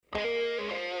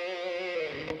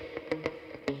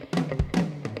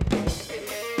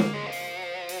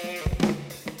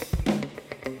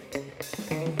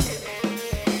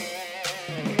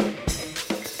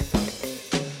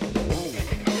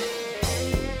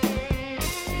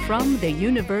From the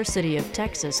University of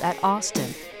Texas at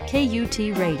Austin, KUT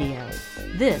Radio.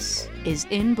 This is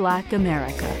In Black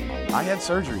America. I had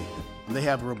surgery. They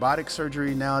have robotic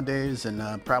surgery nowadays,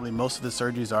 and probably most of the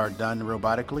surgeries are done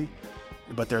robotically.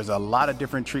 But there's a lot of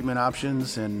different treatment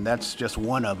options, and that's just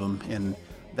one of them. And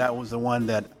that was the one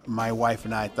that my wife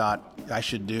and I thought I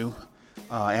should do,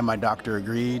 and my doctor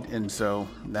agreed, and so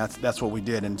that's what we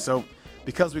did. And so,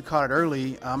 because we caught it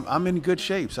early, I'm in good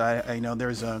shape. So I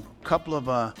there's a couple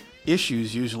of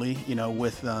issues usually,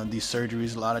 with these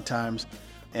surgeries a lot of times,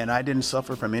 and I didn't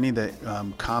suffer from any of the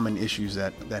common issues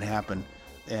that happen.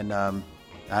 And I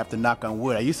have to knock on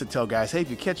wood. I used to tell guys, hey,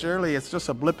 if you catch it early, it's just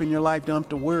a blip in your life. Don't have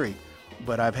to worry.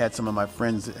 But I've had some of my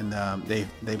friends, and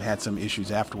they've had some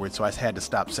issues afterwards, so I had to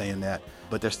stop saying that.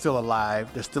 But they're still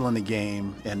alive, they're still in the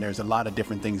game, and there's a lot of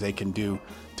different things they can do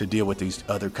to deal with these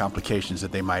other complications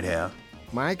that they might have.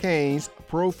 Mike Haynes,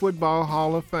 Pro Football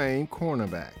Hall of Fame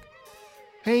cornerback.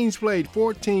 Haynes played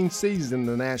 14 seasons in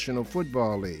the National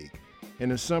Football League. In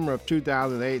the summer of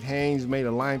 2008, Haynes made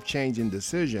a life-changing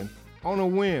decision on a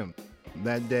whim.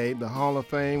 That day, the Hall of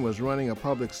Fame was running a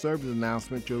public service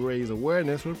announcement to raise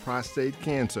awareness for prostate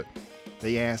cancer.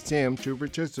 They asked him to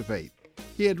participate.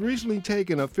 He had recently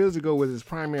taken a physical with his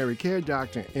primary care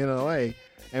doctor in LA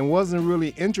and wasn't really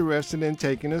interested in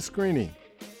taking a screening.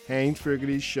 Haynes figured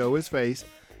he'd show his face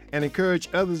and encourage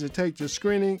others to take the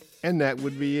screening, and that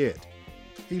would be it.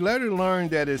 He later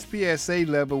learned that his PSA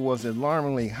level was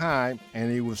alarmingly high,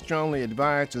 and he was strongly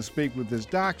advised to speak with his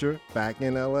doctor back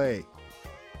in LA.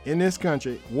 In this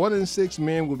country, 1 in 6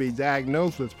 men will be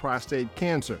diagnosed with prostate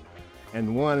cancer,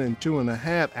 and 1 in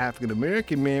 2.5 African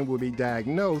American men will be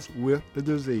diagnosed with the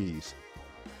disease.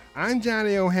 I'm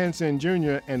Johnny O. Henson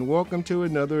Jr., and welcome to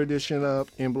another edition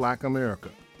of In Black America.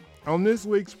 On this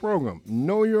week's program,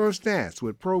 Know Your Stats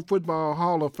with Pro Football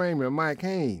Hall of Famer Mike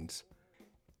Haynes.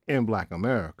 In Black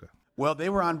America. Well, they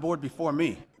were on board before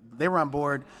me. They were on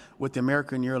board with the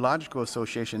American Urological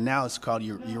Association. Now it's called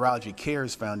Urology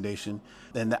Cares Foundation.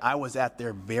 And I was at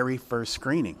their very first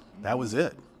screening. That was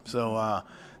it. So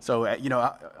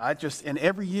I just, and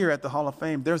every year at the Hall of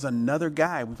Fame, there's another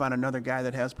guy. We find another guy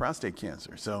that has prostate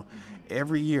cancer. So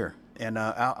every year. And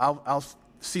I'll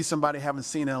see somebody I haven't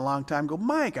seen in a long time, go,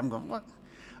 Mike. I'm going, what?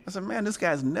 I said, man, this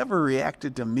guy's never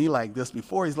reacted to me like this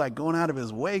before. He's like going out of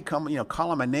his way,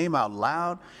 calling my name out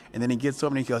loud. And then he gets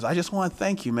over and he goes, I just want to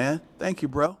thank you, man. Thank you,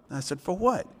 bro. And I said, for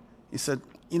what? He said,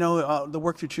 the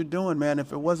work that you're doing, man,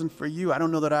 if it wasn't for you, I don't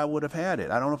know that I would have had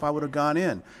it. I don't know if I would have gone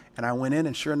in. And I went in,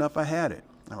 and sure enough, I had it.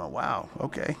 I went, wow,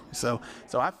 okay. So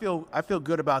I feel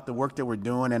good about the work that we're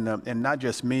doing, and not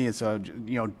just me. It's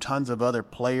tons of other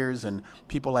players and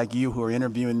people like you who are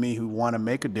interviewing me who want to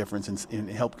make a difference and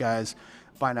help guys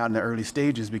find out in the early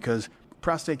stages, because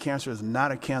prostate cancer is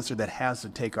not a cancer that has to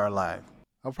take our life.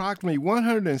 Approximately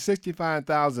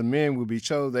 165,000 men will be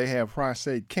told they have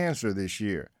prostate cancer this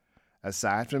year.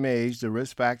 Aside from age, the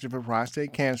risk factors for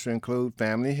prostate cancer include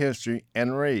family history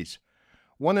and race.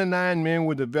 1 in 9 men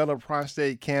will develop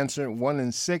prostate cancer, 1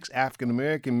 in 6 African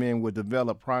American men will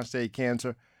develop prostate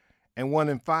cancer, and 1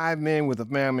 in 5 men with a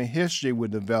family history will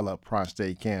develop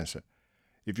prostate cancer.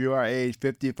 If you are aged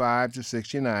 55 to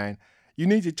 69, you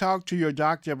need to talk to your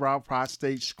doctor about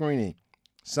prostate screening.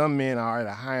 Some men are at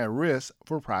a higher risk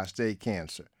for prostate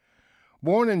cancer.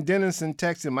 Born in Denison,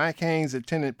 Texas, Mike Haynes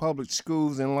attended public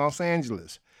schools in Los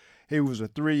Angeles. He was a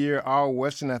 3-year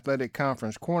All-Western Athletic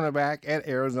Conference cornerback at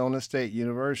Arizona State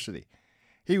University.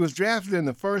 He was drafted in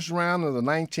the first round of the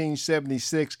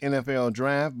 1976 NFL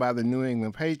Draft by the New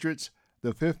England Patriots,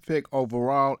 the 5th pick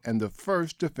overall, and the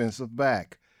first defensive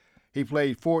back. He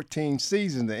played 14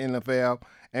 seasons in the NFL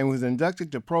and was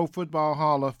inducted to Pro Football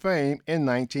Hall of Fame in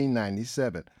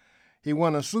 1997. He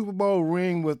won a Super Bowl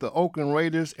ring with the Oakland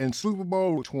Raiders in Super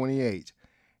Bowl 28.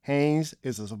 Haynes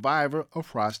is a survivor of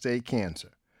prostate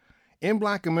cancer. In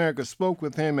Black America spoke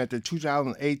with him at the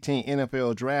 2018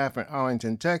 NFL Draft in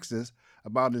Arlington, Texas,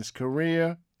 about his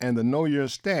career and the Know Your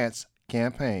Stats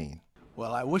campaign.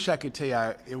 Well, I wish I could tell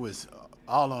you it was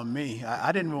all on me.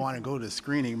 I didn't want to go to the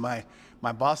screening. My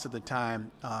boss at the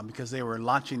time, because they were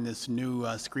launching this new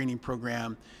screening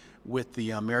program with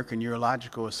the American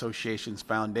Urological Association's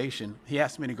foundation, he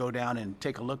asked me to go down and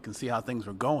take a look and see how things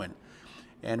were going.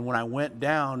 And when I went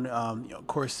down, of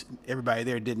course, everybody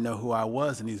there didn't know who I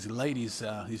was, and these ladies,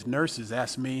 these nurses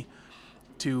asked me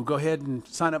to go ahead and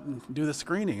sign up and do the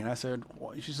screening. And I said,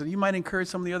 well, she said, you might encourage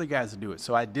some of the other guys to do it.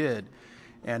 So I did.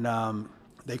 And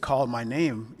they called my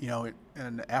name,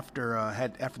 and after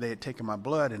they had taken my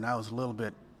blood, and I was a little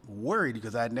bit worried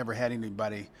because I had never had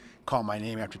anybody call my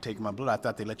name after taking my blood. I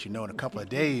thought they'd let you know in a couple of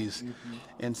days.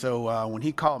 And so when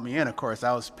he called me in, of course,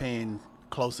 I was paying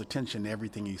close attention to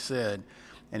everything he said.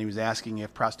 And he was asking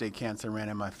if prostate cancer ran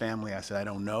in my family. I said, I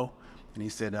don't know. And he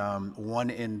said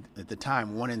at the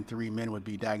time, 1 in 3 men would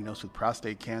be diagnosed with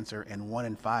prostate cancer, and 1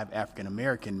 in 5 African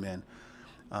American men.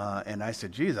 And I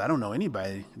said, geez, I don't know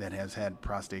anybody that has had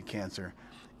prostate cancer.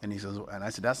 And he says, and I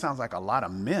said, that sounds like a lot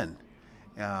of men.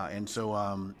 And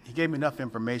so he gave me enough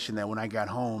information that when I got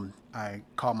home, I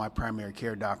called my primary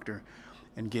care doctor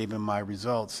and gave him my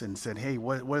results and said, hey,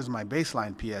 what is my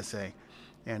baseline PSA?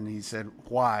 And he said,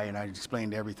 why? And I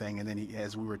explained everything. And then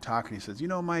as we were talking, he says, you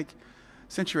know, Mike,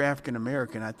 since you're African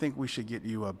American, I think we should get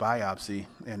you a biopsy.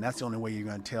 And that's the only way you're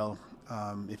going to tell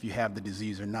if you have the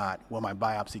disease or not. Well, my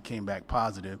biopsy came back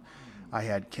positive. I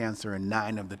had cancer in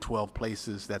 9 of the 12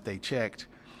 places that they checked.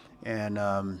 And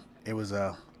it was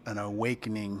an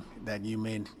awakening that you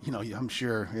made, you know, I'm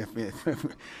sure if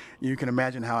you can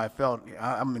imagine how I felt.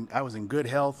 I was in good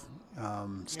health.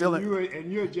 Still,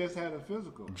 and you had just had a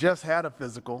physical. Just had a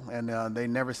physical, and they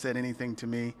never said anything to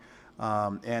me.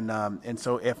 And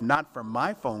so if not for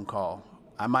my phone call,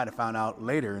 I might have found out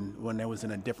later when they was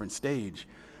in a different stage.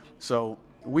 So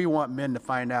we want men to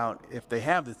find out if they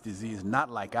have this disease,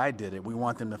 not like I did it. We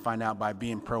want them to find out by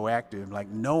being proactive, like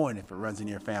knowing if it runs in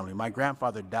your family. My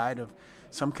grandfather died of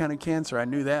some kind of cancer. I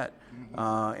knew that.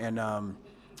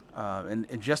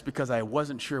 And just because I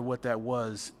wasn't sure what that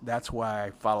was, that's why I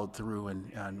followed through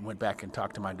and went back and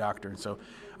talked to my doctor. And so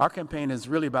our campaign is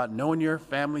really about knowing your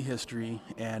family history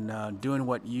and doing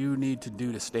what you need to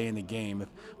do to stay in the game. If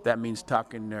that means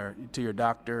talking to your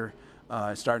doctor,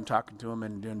 starting talking to them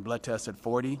and doing blood tests at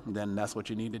 40, then that's what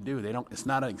you need to do. It's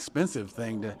not an expensive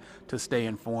thing to stay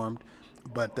informed,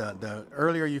 but the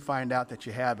earlier you find out that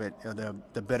you have it,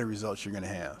 the better results you're going to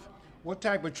have. What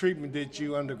type of treatment did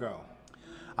you undergo?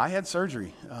 I had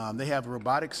surgery. They have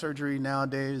robotic surgery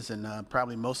nowadays, and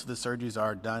probably most of the surgeries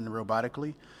are done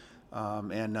robotically.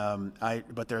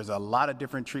 But there's a lot of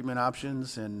different treatment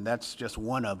options, and that's just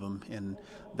one of them. And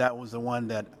that was the one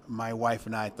that my wife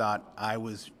and I thought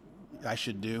I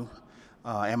should do,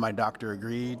 and my doctor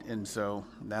agreed, and so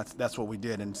that's what we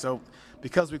did. And so,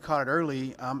 because we caught it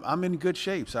early, I'm in good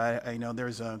shape. So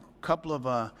there's a couple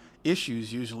of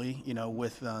issues usually,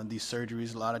 with these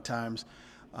surgeries a lot of times.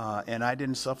 And I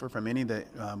didn't suffer from any of the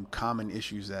common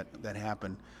issues that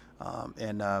happen.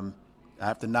 I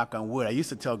have to knock on wood. I used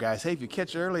to tell guys, hey, if you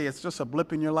catch it early, it's just a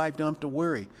blip in your life. Don't have to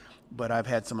worry. But I've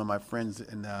had some of my friends,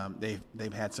 and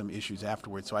they've had some issues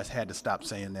afterwards, so I had to stop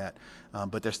saying that.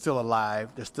 But they're still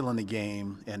alive. They're still in the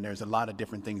game, and there's a lot of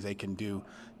different things they can do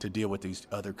to deal with these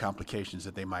other complications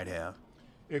that they might have.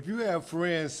 If you have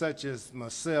friends such as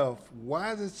myself,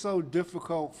 why is it so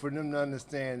difficult for them to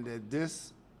understand that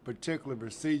this particular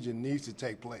procedure needs to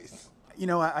take place?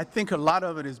 I think a lot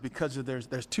of it is because there's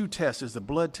 2 tests. There's the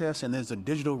blood test and there's a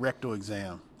digital rectal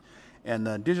exam. And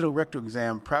the digital rectal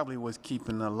exam probably was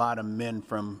keeping a lot of men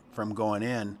from going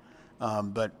in.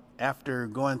 But after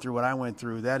going through what I went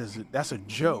through, that's a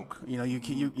joke.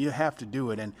 You have to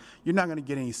do it, and you're not going to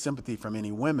get any sympathy from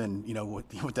any women,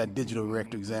 with that digital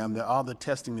rectal exam. All the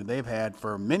testing that they've had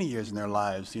for many years in their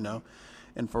lives,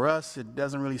 And for us, it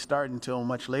doesn't really start until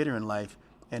much later in life.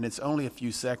 And it's only a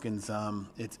few seconds.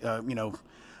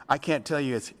 I can't tell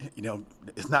you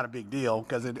it's not a big deal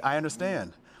because I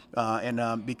understand.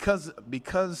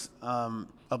 Because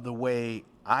of the way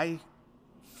I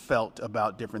felt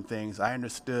about different things, I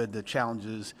understood the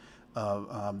challenges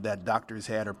that doctors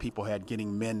had or people had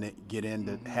getting men to get in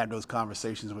to have those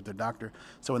conversations with their doctor.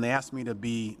 So when they asked me to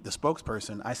be the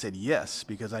spokesperson, I said yes,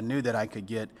 because I knew that I could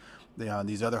get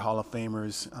these other Hall of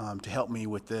Famers to help me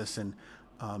with this. And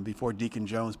before Deacon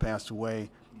Jones passed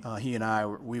away, he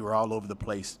and we were all over the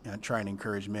place trying to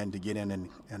encourage men to get in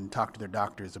and talk to their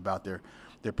doctors about their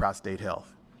prostate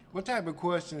health. What type of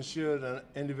questions should an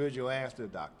individual ask their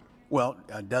doctor? Well,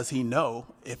 does he know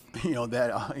if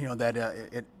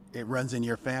that it runs in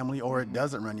your family or it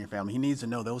doesn't run in your family? He needs to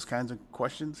know those kinds of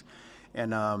questions.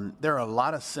 And there are a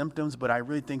lot of symptoms, but I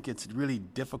really think it's really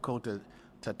difficult to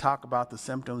talk about the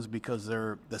symptoms because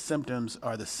the symptoms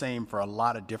are the same for a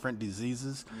lot of different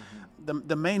diseases.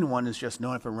 The main one is just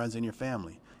knowing if it runs in your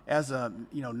family.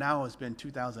 Now it's been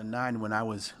 2009 when I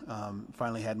was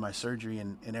finally had my surgery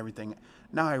and everything.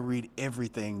 Now I read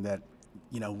everything that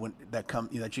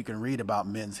that you can read about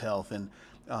men's health,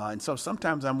 and so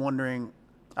sometimes I'm wondering.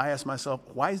 I ask myself,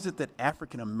 why is it that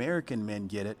African American men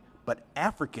get it, but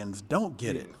Africans don't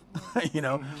get it?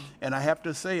 And I have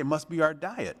to say it must be our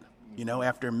diet.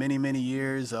 After many, many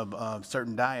years of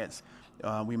certain diets,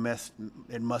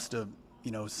 it must have,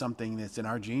 something that's in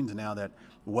our genes now that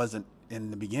wasn't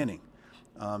in the beginning.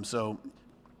 So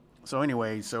So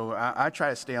anyway, I try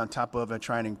to stay on top of it,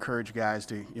 try and encourage guys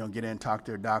to, get in, talk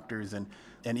to their doctors, and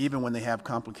even when they have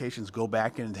complications, go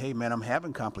back and, hey man, I'm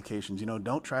having complications.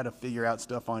 Don't try to figure out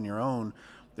stuff on your own.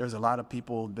 There's a lot of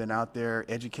people been out there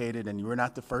educated, and you're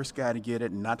not the first guy to get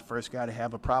it, and not the first guy to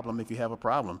have a problem if you have a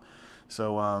problem.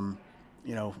 So,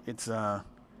 it's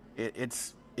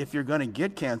if you're going to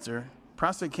get cancer,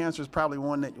 prostate cancer is probably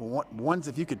ones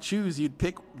if you could choose, you'd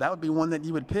pick. That would be one that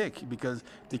you would pick, because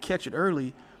to catch it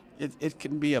early, it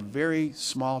can be a very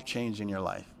small change in your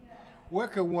life. Where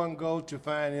could one go to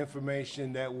find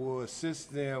information that will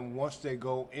assist them once they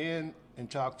go in and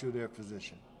talk to their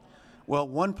physician? Well,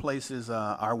 one place is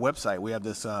our website. We have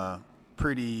this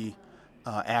pretty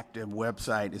active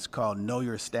website. It's called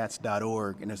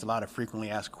knowyourstats.org, and there's a lot of frequently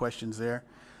asked questions there.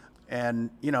 And,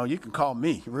 you can call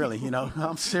me, really,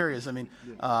 I'm serious. I mean,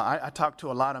 I talk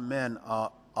to a lot of men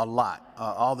a lot,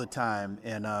 all the time,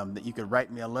 and that you could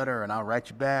write me a letter and I'll write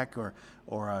you back, or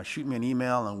shoot me an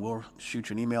email and we'll shoot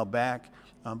you an email back.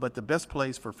 But the best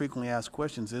place for frequently asked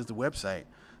questions is the website.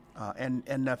 And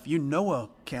if you know a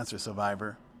cancer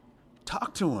survivor,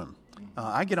 talk to him.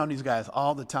 I get on these guys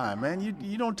all the time, man.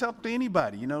 You don't talk to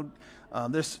anybody,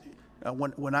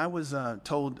 when I was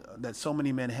told that so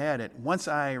many men had it, once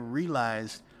I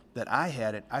realized that I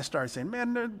had it, I started saying,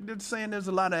 man, they're saying there's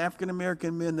a lot of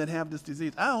African-American men that have this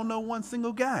disease. I don't know one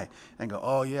single guy. And go,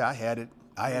 oh yeah, I had it.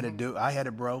 I had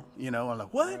it, bro. I'm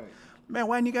like, what? Right. Man,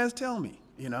 why didn't you guys tell me?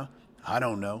 I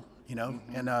don't know,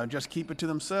 and just keep it to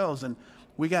themselves. And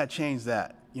we got to change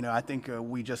that. I think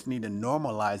we just need to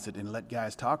normalize it and let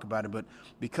guys talk about it. But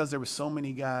because there were so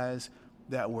many guys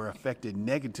that were affected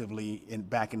negatively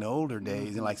back in the older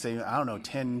days, and like say, I don't know,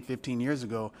 10, 15 years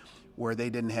ago, where they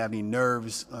didn't have any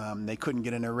nerves, they couldn't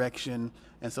get an erection,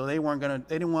 and so they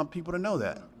didn't want people to know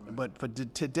that. But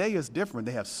today is different.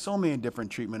 They have so many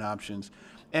different treatment options,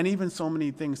 and even so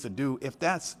many things to do. If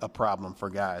that's a problem for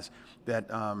guys, that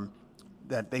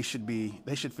they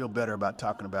should feel better about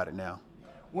talking about it now.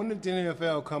 When did the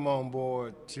NFL come on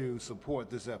board to support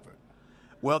this effort?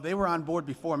 Well, they were on board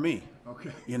before me.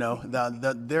 Okay. They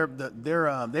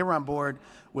were on board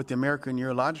with the American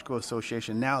Urological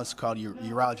Association. Now it's called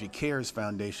Urology Cares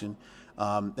Foundation,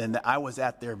 and I was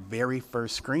at their very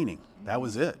first screening. That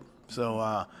was it.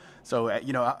 I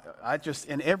just,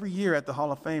 and every year at the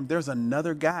Hall of Fame, there's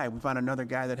another guy. We find another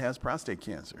guy that has prostate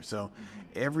cancer. So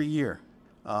every year,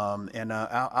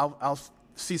 I'll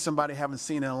see somebody I haven't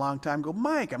seen in a long time. Go,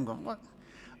 Mike. I'm going, what?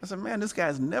 I said, man, this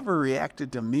guy's never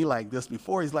reacted to me like this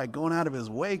before. He's like going out of his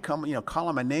way,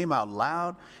 calling my name out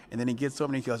loud. And then he gets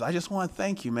over and he goes, I just want to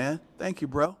thank you, man. Thank you,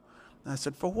 bro. And I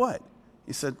said, for what?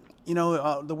 He said,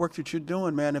 the work that you're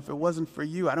doing, man, if it wasn't for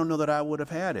you, I don't know that I would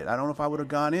have had it. I don't know if I would have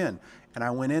gone in. And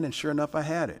I went in, and sure enough, I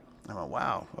had it. I'm like,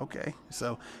 wow, okay.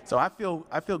 So I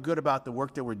feel good about the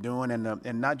work that we're doing,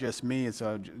 and not just me. It's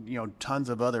tons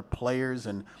of other players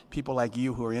and people like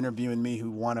you who are interviewing me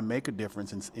who want to make a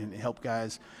difference and help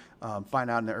guys find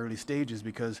out in the early stages,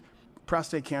 because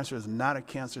prostate cancer is not a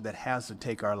cancer that has to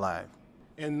take our life.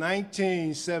 In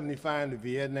 1975, the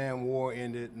Vietnam War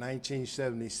ended.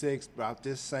 1976, about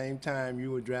this same time,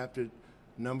 you were drafted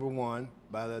 #1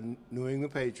 by the New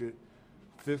England Patriots.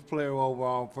 5th player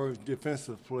overall, first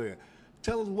defensive player.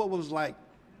 Tell us what it was like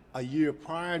a year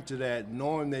prior to that,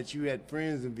 knowing that you had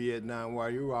friends in Vietnam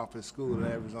while you were off at school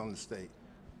at Arizona State.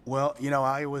 Well,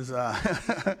 I was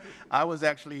I was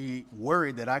actually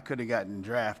worried that I could have gotten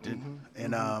drafted,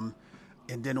 and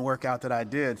it didn't work out that I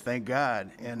did, thank God.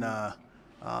 And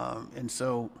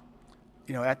so,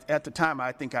 at the time,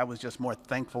 I think I was just more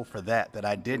thankful for that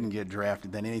I didn't get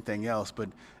drafted than anything else. But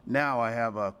now I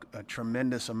have a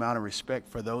tremendous amount of respect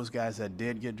for those guys that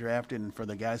did get drafted, and for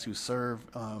the guys who serve,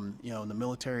 in the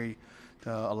military,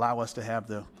 to allow us to have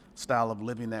the style of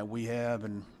living that we have.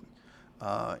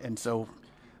 And so,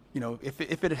 if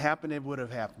it had happened, it would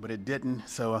have happened, but it didn't.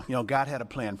 So, God had a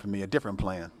plan for me, a different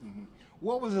plan. Mm-hmm.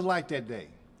 What was it like that day?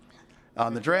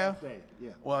 On the draft? Yeah.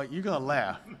 Well, you're going to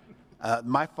laugh.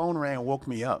 My phone rang and woke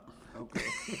me up.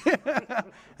 Okay.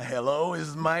 Hello, this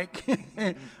is Mike.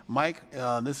 Mike,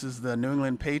 this is the New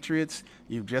England Patriots.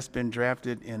 You've just been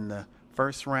drafted in the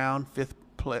first round,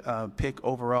 5th pick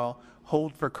overall.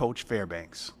 Hold for Coach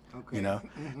Fairbanks. Okay.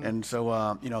 And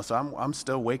so, so I'm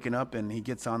still waking up, and he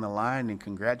gets on the line and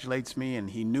congratulates me. And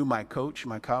he knew my coach,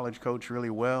 my college coach,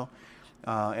 really well.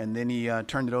 And then he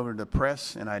turned it over to the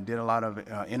press, and I did a lot of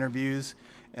interviews.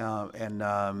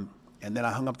 And then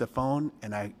I hung up the phone,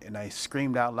 and I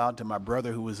screamed out loud to my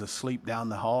brother, who was asleep down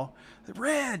the hall. I said,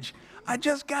 Reg, I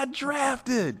just got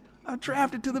drafted. I'm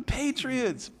drafted to the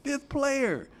Patriots, 5th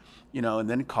player. And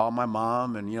then called my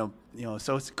mom, and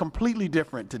So it's completely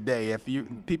different today. If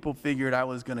people figured I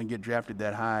was going to get drafted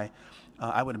that high,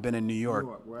 I would have been in New York,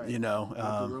 right.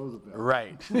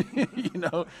 right.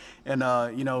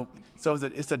 So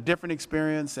it's a different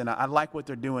experience, and I like what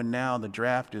they're doing now. The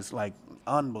draft is like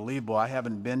unbelievable. I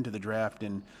haven't been to the draft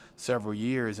in several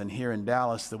years, and here in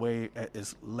Dallas, the way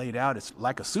it's laid out, it's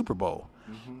like a Super Bowl.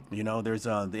 There's the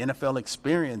NFL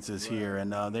experiences here,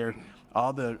 and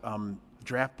all the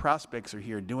draft prospects are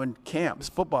here doing camps,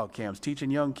 football camps,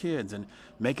 teaching young kids and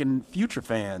making future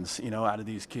fans, out of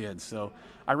these kids. So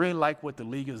I really like what the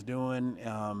league is doing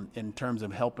in terms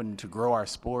of helping to grow our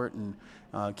sport and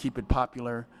keep it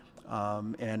popular.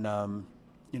 I'm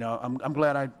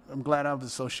glad I was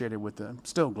associated with I'm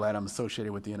still glad I'm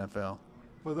associated with the NFL.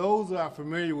 For those who are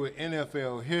familiar with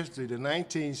NFL history, the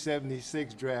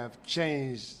 1976 draft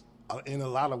changed in a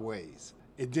lot of ways.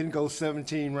 It didn't go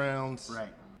 17 rounds. Right.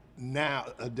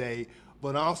 Nowadays,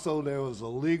 but also there was a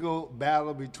legal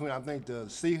battle between, I think, the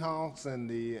Seahawks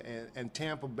and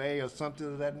Tampa Bay or something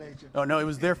of that nature. Oh no, it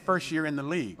was their first year in the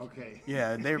league. Okay.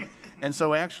 Yeah, and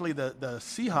so actually the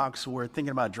Seahawks were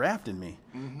thinking about drafting me,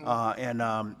 and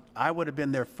I would have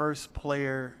been their first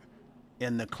player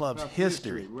in the club's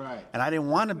history. Right. And I didn't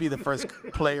want to be the first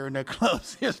player in their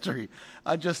club's history.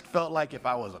 I just felt like if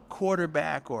I was a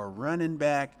quarterback or a running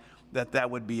back,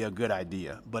 that would be a good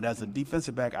idea. But as a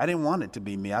defensive back, I didn't want it to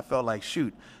be me. I felt like,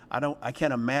 shoot, I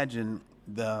can't imagine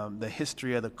the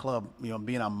history of the club,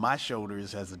 being on my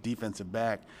shoulders as a defensive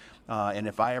back. And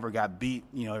if I ever got beat,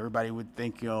 everybody would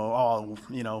think, all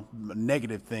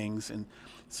negative things. And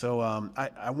so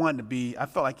I wanted to be. I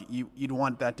felt like you'd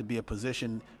want that to be a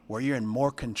position where you're in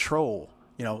more control,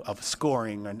 of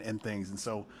scoring and things. And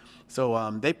so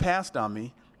they passed on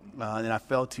me, and I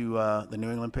fell to the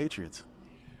New England Patriots.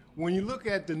 When you look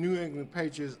at the New England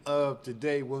Patriots of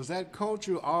today, was that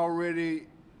culture already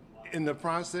in the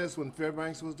process when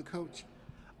Fairbanks was the coach?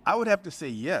 I would have to say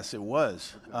yes, it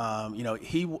was.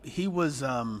 He was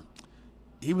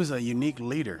a unique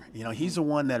leader. He's the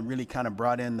one that really kind of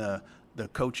brought in the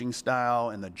coaching style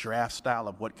and the draft style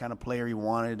of what kind of player he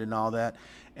wanted and all that.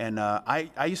 And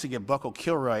I used to give Bucko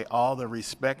Kilroy all the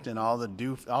respect and all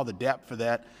the depth for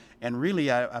that. And really,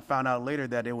 I found out later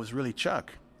that it was really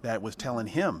Chuck that was telling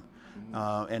him.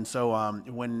 And so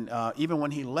even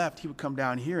when he left, he would come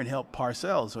down here and help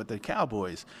Parcells with the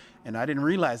Cowboys. And I didn't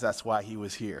realize that's why he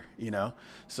was here,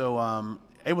 So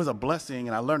it was a blessing,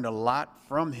 and I learned a lot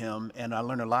from him, and I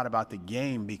learned a lot about the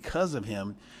game because of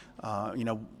him.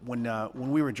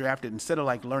 When we were drafted, instead of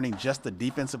like learning just the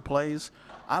defensive plays,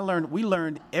 we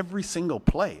learned every single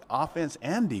play, offense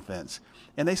and defense.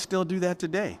 And they still do that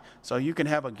today. So you can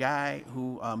have a guy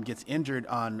who gets injured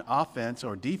on offense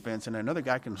or defense, and another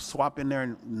guy can swap in there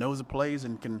and knows the plays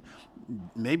and can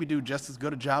maybe do just as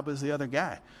good a job as the other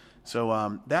guy.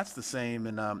 So that's the same.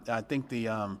 And I think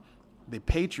the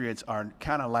Patriots are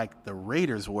kind of like the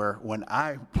Raiders were when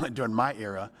I played during my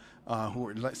era,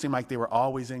 who seemed like they were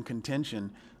always in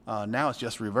contention. Now it's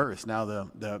just reversed. Now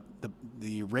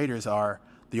the Raiders are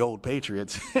the old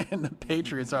Patriots, and the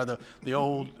Patriots are the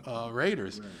old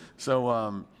Raiders. Right.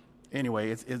 So anyway,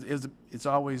 it's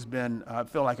always been. I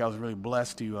feel like I was really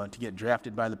blessed to get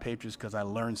drafted by the Patriots because I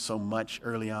learned so much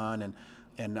early on,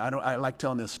 and I like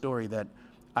telling this story that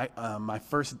my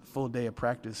first full day of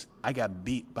practice, I got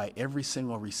beat by every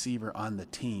single receiver on the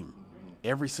team,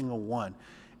 every single one.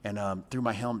 And threw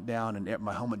my helmet down, and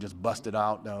my helmet just busted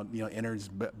out. Innards,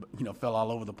 fell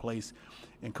all over the place.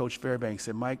 And Coach Fairbanks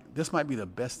said, "Mike, this might be the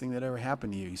best thing that ever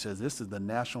happened to you." He says, "This is the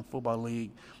National Football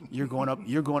League. You're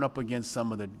going up against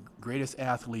some of the greatest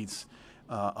athletes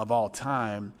of all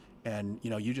time, and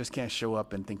you just can't show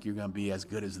up and think you're going to be as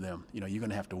good as them. You're going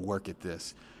to have to work at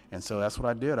this." And so that's what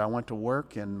I did. I went to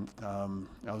work, and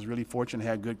I was really fortunate.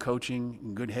 Had good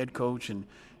coaching, good head coach, and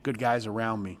good guys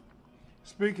around me.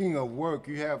 Speaking of work,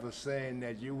 you have a saying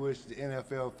that you wish the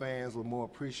NFL fans were more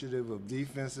appreciative of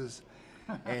defenses,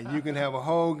 and you can have a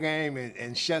whole game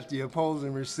and shut the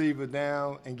opposing receiver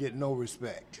down and get no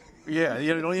respect. Yeah,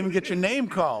 you don't even get your name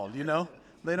called,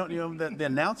 They don't, the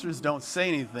announcers don't say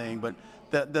anything, but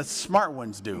the smart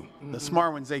ones do. The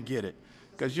smart ones, they get it.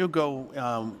 Because you'll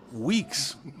go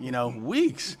weeks,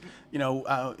 weeks,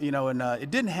 and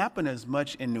it didn't happen as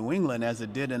much in New England as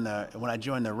it did when I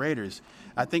joined the Raiders.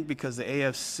 I think because the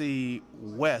AFC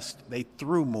West, they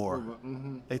threw more.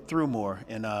 Mm-hmm. They threw more,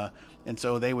 and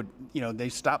so they would, they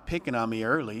stopped picking on me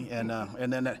early, and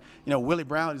then Willie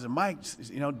Brown said, "Mike,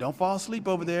 don't fall asleep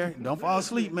over there. Don't fall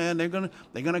asleep, man. They're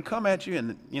gonna come at you,"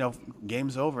 and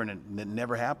game's over, and it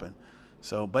never happened.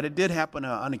 So, but it did happen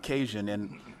on occasion,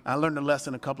 and I learned a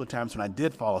lesson a couple of times when I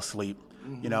did fall asleep.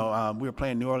 You know, we were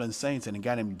playing New Orleans Saints, and a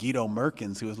guy named Guido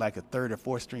Merkins, who was like a third or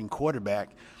fourth string quarterback,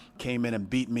 came in and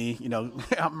beat me. You know,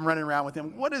 I'm running around with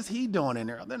him. What is he doing in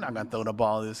there? They're not going to throw the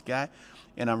ball to this guy.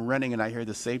 And I'm running, and I hear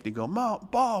the safety go,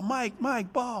 ball,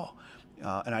 Mike, ball.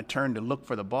 And I turned to look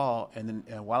for the ball, and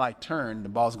then while I turned, the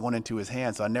ball's going into his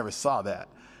hand, so I never saw that.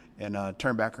 And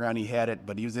turned back around, he had it,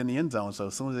 but he was in the end zone. So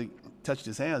as soon as it touched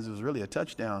his hands, it was really a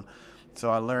touchdown. So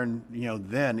I learned, you know,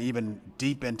 then even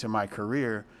deep into my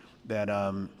career that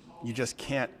you just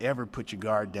can't ever put your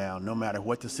guard down, no matter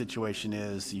what the situation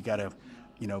is. You got to,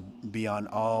 you know, be on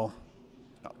all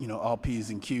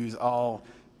P's and Q's, all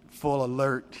full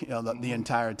alert, you know, the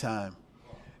entire time.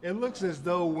 It looks as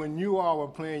though when you all were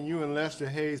playing, you and Lester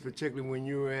Hayes, particularly when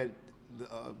you were at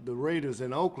the Raiders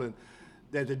in Oakland,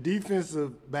 that the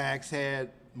defensive backs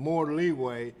had more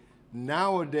leeway.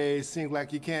 Nowadays, it seems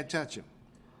like you can't touch them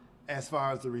as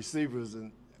far as the receivers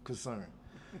are concerned.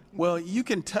 Well, you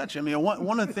can touch them. I mean,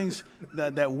 one of the things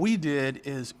that we did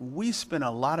is we spent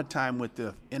a lot of time with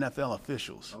the NFL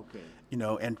officials. Okay. You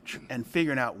know, and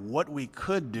figuring out what we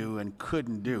could do and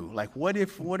couldn't do. Like, what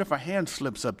if a hand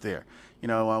slips up there? You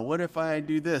know, what if I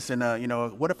do this? And you know,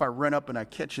 what if I run up and I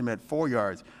catch him at 4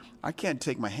 yards? I can't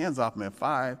take my hands off him at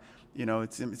 5. You know,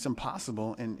 it's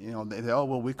impossible. And you know,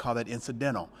 we call that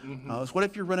incidental. So what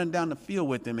if you're running down the field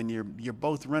with him and you're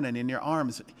both running and your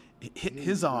arms hit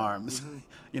his arms?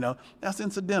 You know, that's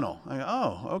incidental. I go,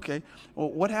 oh, okay.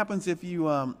 Well, what happens if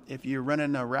you're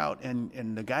running a route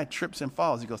and the guy trips and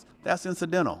falls? He goes, that's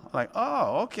incidental. I'm like,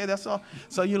 oh, okay, that's all.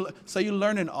 So you're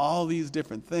learning all these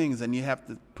different things, and you have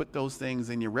to put those things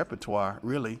in your repertoire,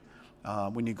 really,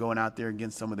 when you're going out there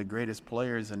against some of the greatest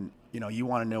players, and you know, you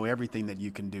want to know everything that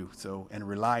you can do, so, and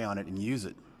rely on it and use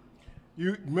it.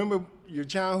 You remember your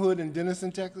childhood in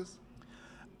Denison, Texas?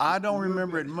 I don't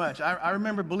remember it much. I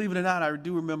remember, believe it or not, I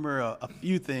do remember a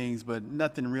few things, but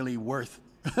nothing really worth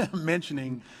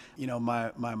mentioning. You know,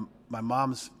 my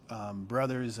mom's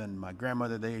brothers and my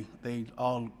grandmother, they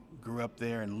all grew up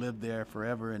there and lived there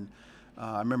forever. And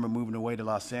I remember moving away to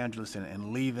Los Angeles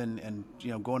and leaving and, you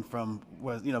know, going from,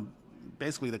 you know,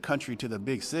 basically the country to the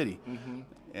big city.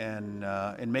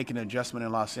 And making an adjustment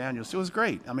in Los Angeles. It was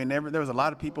great. I mean, there was a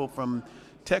lot of people from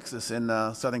Texas and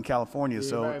Southern California.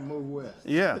 Everybody moved west.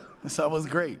 Yeah, so it was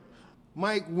great.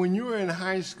 Mike, when you were in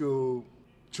high school,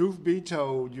 truth be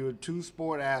told, you were a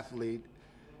two-sport athlete.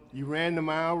 You ran the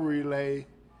mile relay.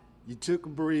 You took a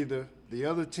breather. The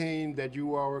other team that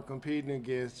you all were competing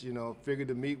against, you know, figured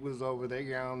the meet was over. They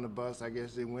got on the bus. I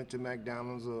guess they went to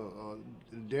McDonald's or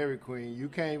Dairy Queen. You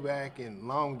came back in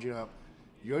long jump.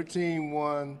 Your team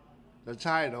won the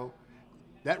title.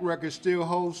 That record still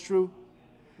holds true?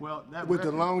 Well,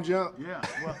 the long jump? Yeah.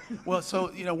 Well,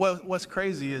 so, you know, what's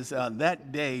crazy is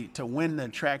that day to win the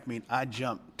track meet, I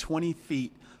jumped 20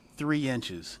 feet, 3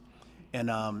 inches. And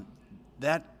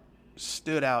that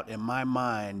stood out in my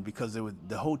mind because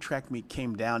the whole track meet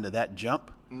came down to that jump,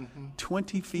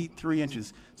 20 feet, 3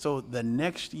 inches. So the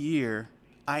next year,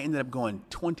 I ended up going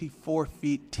 24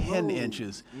 feet, 10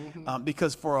 inches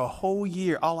because for a whole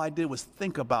year, all I did was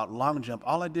think about long jump.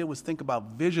 All I did was think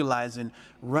about visualizing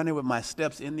running with my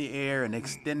steps in the air and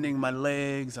extending my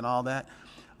legs and all that.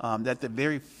 At the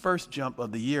very first jump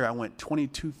of the year, I went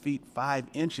 22 feet, 5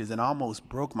 inches and almost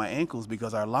broke my ankles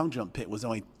because our long jump pit was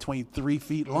only 23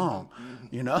 feet long,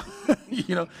 you know?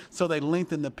 So they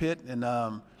lengthened the pit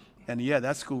and yeah,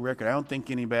 that's school record. I don't think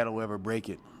anybody will ever break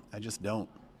it. I just don't.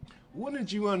 When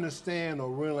did you understand or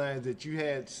realize that you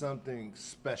had something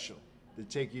special to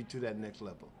take you to that next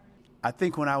level? I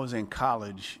think when I was in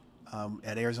college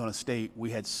at Arizona State,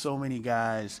 we had so many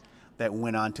guys that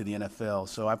went on to the NFL.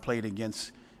 So I played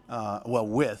against,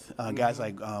 with guys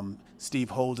like Steve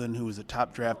Holden, who was a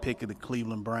top draft pick of the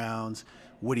Cleveland Browns,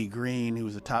 Woody Green, who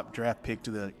was a top draft pick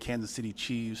to the Kansas City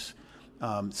Chiefs.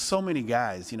 So many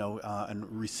guys, you know, and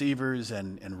receivers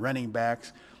and running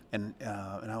backs. And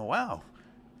wow.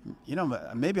 You know,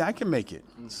 maybe I can make it.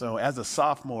 So as a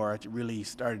sophomore, it really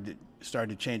started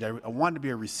to change. I wanted to be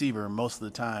a receiver most of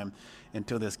the time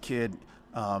until this kid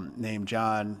named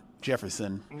John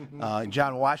Jefferson,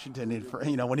 John Washington,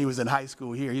 you know, when he was in high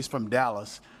school here. He's from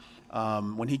Dallas.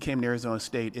 When he came to Arizona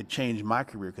State, it changed my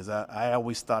career because I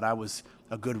always thought I was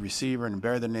a good receiver and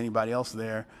better than anybody else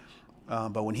there.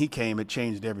 But when he came, it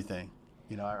changed everything.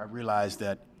 You know, I realized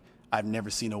that I've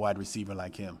never seen a wide receiver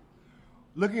like him.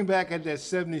 Looking back at that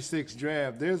 76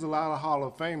 draft, there's a lot of Hall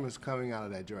of Famers coming out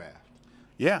of that draft.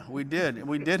 Yeah, we did.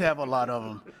 We did have a lot of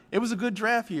them. It was a good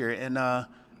draft year. And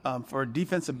for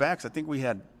defensive backs, I think we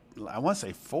had, I want to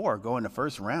say 4 go in the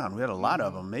first round. We had a lot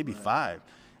of them, maybe 5.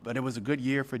 But it was a good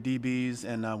year for DBs,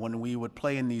 and when we would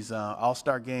play in these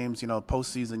all-star games,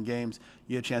 postseason games,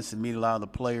 you had a chance to meet a lot of the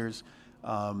players.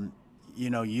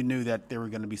 You knew that there were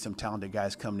going to be some talented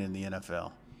guys coming in the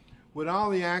NFL. With all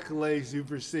the accolades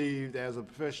you've received as a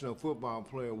professional football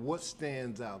player, what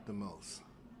stands out the most?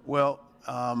 Well,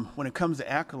 when it comes to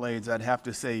accolades, I'd have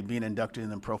to say being inducted in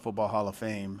the Pro Football Hall of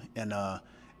Fame, and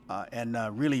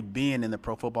really being in the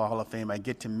Pro Football Hall of Fame, I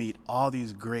get to meet all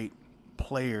these great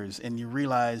players, and you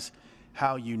realize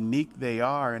how unique they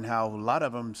are and how a lot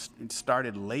of them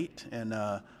started late, and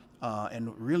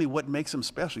really what makes them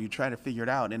special. You try to figure it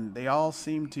out, and they all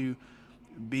seem to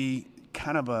be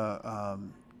kind of a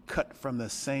cut from the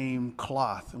same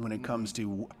cloth when it comes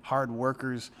to hard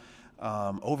workers,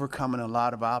 overcoming a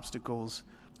lot of obstacles,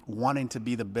 wanting to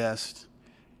be the best,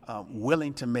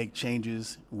 willing to make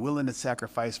changes, willing to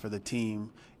sacrifice for the team,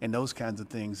 and those kinds of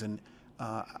things. And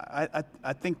I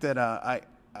think that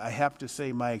I have to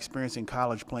say my experience in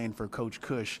college playing for Coach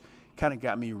Cush kind of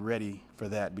got me ready for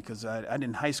that, because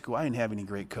in high school I didn't have any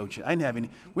great coaches.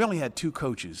 We only had two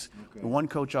coaches, one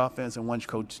coach offense and one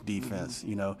coach defense,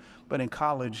 But in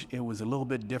college it was a little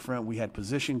bit different. We had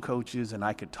position coaches, and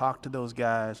I could talk to those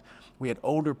guys. We had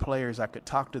older players, I could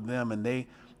talk to them, and they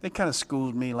kind of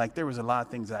schooled me. Like, there was a lot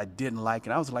of things that I didn't like,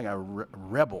 and I was like a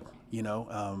rebel,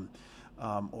 or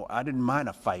I didn't mind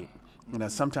a fight.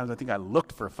 Sometimes I think I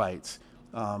looked for fights,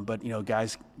 but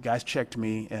guys checked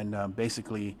me and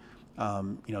basically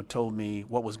told me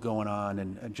what was going on,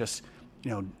 and just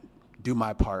do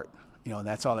my part. And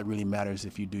that's all that really matters,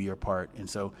 if you do your part. And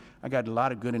so I got a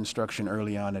lot of good instruction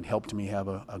early on that helped me have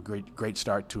a great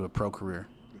start to a pro career.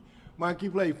 Mike,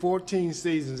 you played 14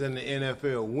 seasons in the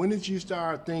NFL. When did you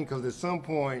start thinking, because at some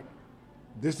point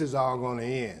this is all going to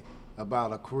end,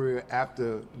 about a career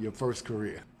after your first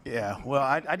career? Yeah, well,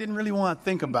 I didn't really want to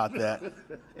think about that.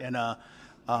 And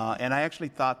I actually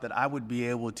thought that I would be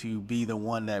able to be the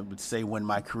one that would say when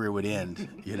my career would end,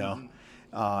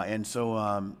 And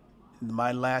so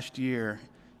my last year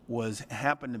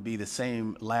happened to be the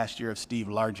same last year of Steve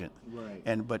Largent.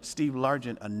 Right. But Steve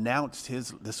Largent announced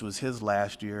this was his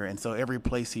last year, and so every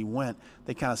place he went,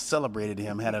 they kind of celebrated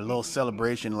him, had a little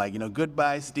celebration like,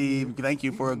 goodbye, Steve, thank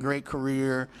you for a great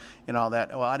career and all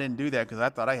that. Well, I didn't do that because I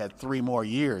thought I had 3 more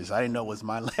years. I didn't know it was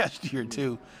my last year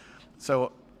too.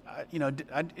 So,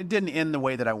 it didn't end the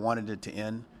way that I wanted it to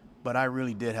end, but I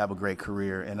really did have a great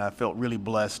career, and I felt really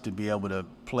blessed to be able to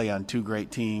play on 2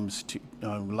 great teams,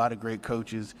 a lot of great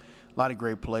coaches, a lot of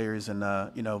great players, and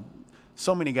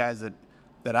so many guys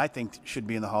that I think should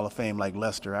be in the Hall of Fame, like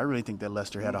Lester. I really think that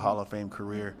Lester had a Hall of Fame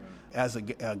career as a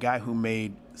guy who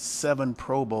made 7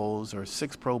 Pro Bowls or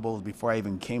 6 Pro Bowls before I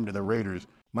even came to the Raiders.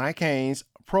 Mike Haynes,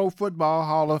 Pro Football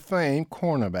Hall of Fame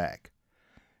cornerback.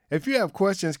 If you have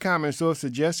questions, comments, or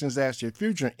suggestions as to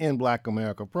future In Black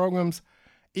America programs,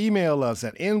 email us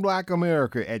at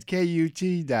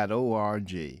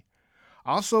inblackamerica@kut.org.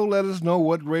 Also, let us know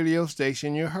what radio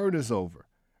station you heard us over.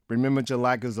 Remember to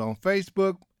like us on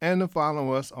Facebook and to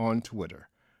follow us on Twitter.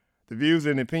 The views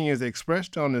and opinions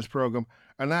expressed on this program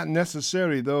are not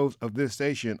necessarily those of this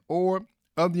station or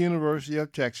of the University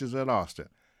of Texas at Austin.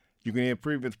 You can hear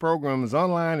previous programs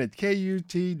online at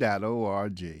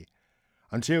kut.org.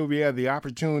 Until we have the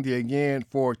opportunity again,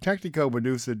 for technical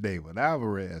producer David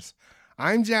Alvarez,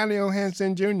 I'm Johnny O.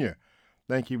 Hanson Jr.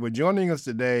 Thank you for joining us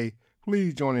today.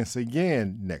 Please join us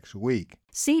again next week.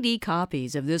 CD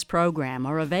copies of this program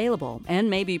are available and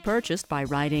may be purchased by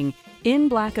writing In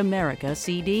Black America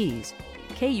CDs,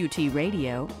 KUT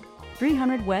Radio,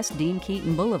 300 West Dean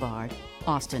Keaton Boulevard,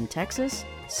 Austin, Texas,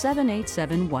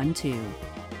 78712.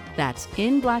 That's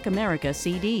In Black America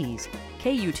CDs,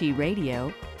 KUT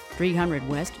Radio, 300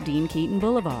 West Dean Keaton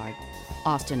Boulevard,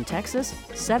 Austin, Texas,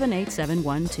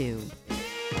 78712.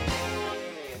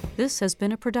 This has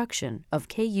been a production of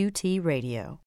KUT Radio.